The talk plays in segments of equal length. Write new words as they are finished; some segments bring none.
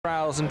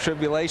trials and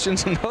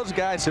tribulations, and those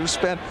guys have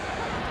spent,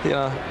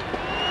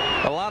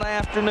 a lot of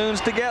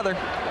afternoons together.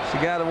 It's the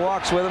guy that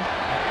walks with him.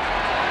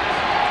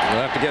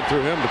 We'll have to get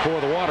through him to pour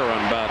the water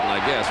on Bowden,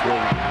 I guess.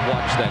 We'll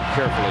watch that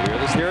carefully here.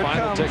 This is the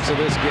final ticks of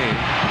this game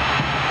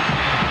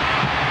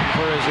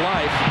for his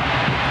life.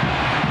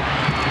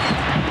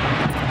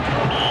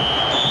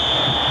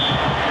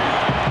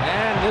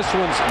 And this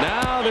one's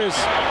now there's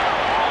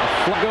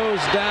a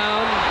goes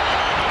down.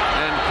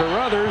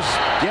 Carruthers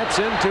gets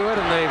into it,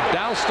 and they've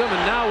doused him,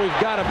 and now we've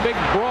got a big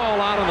brawl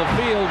out on the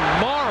field.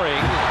 Marring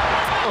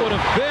would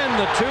have been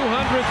the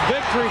 200th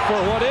victory for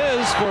what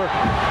is for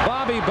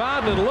Bobby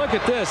Bowden. And look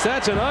at this.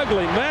 That's an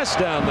ugly mess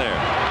down there.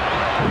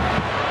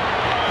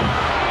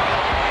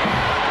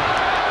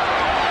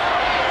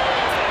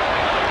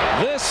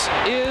 This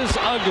is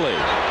ugly.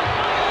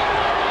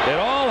 It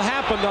all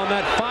happened on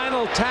that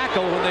final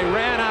tackle when they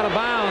ran out of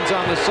bounds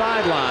on the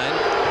sideline.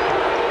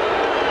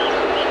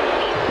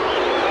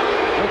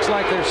 Looks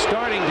like they're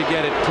starting to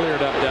get it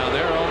cleared up down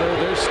there, although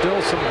there's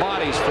still some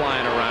bodies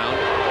flying around.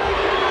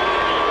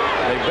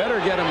 They better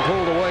get them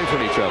pulled away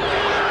from each other.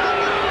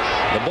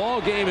 The ball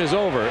game is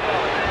over.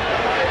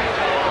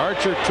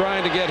 Archer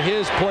trying to get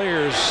his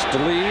players to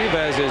leave,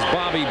 as is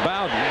Bobby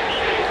Bowden.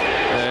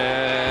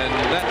 And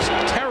that's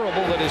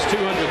terrible that his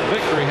 200th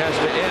victory has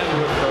to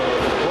end with the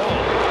brawl.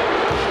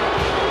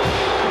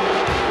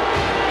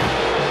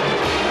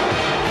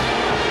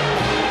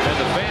 And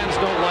the fans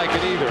don't like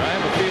it either. I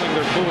have a feeling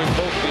they're booing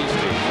both these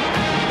teams.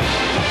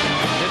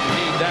 Didn't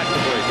need that to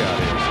break out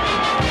here.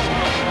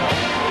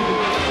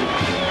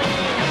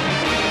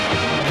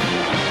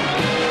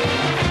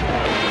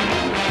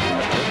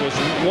 It was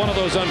one of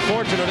those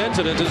unfortunate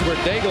incidences where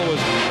Daigle was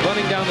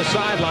running down the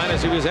sideline.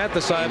 As he was at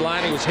the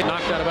sideline, he was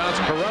knocked out of bounds.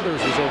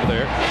 Carruthers was over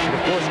there. And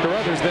of course,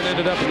 Carruthers then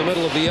ended up in the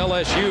middle of the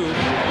LSU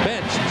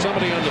bench.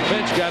 Somebody on the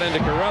bench got into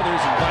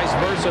Carruthers and vice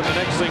versa. The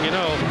next thing you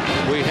know,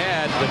 we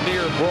had the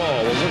near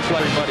brawl. Well, it looks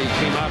like everybody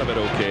came out of it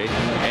okay.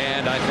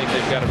 And I think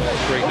they've got it all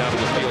straightened out in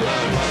the field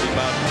now. Bobby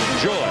Bowden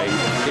enjoy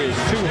his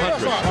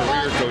 200th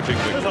career coaching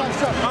victory.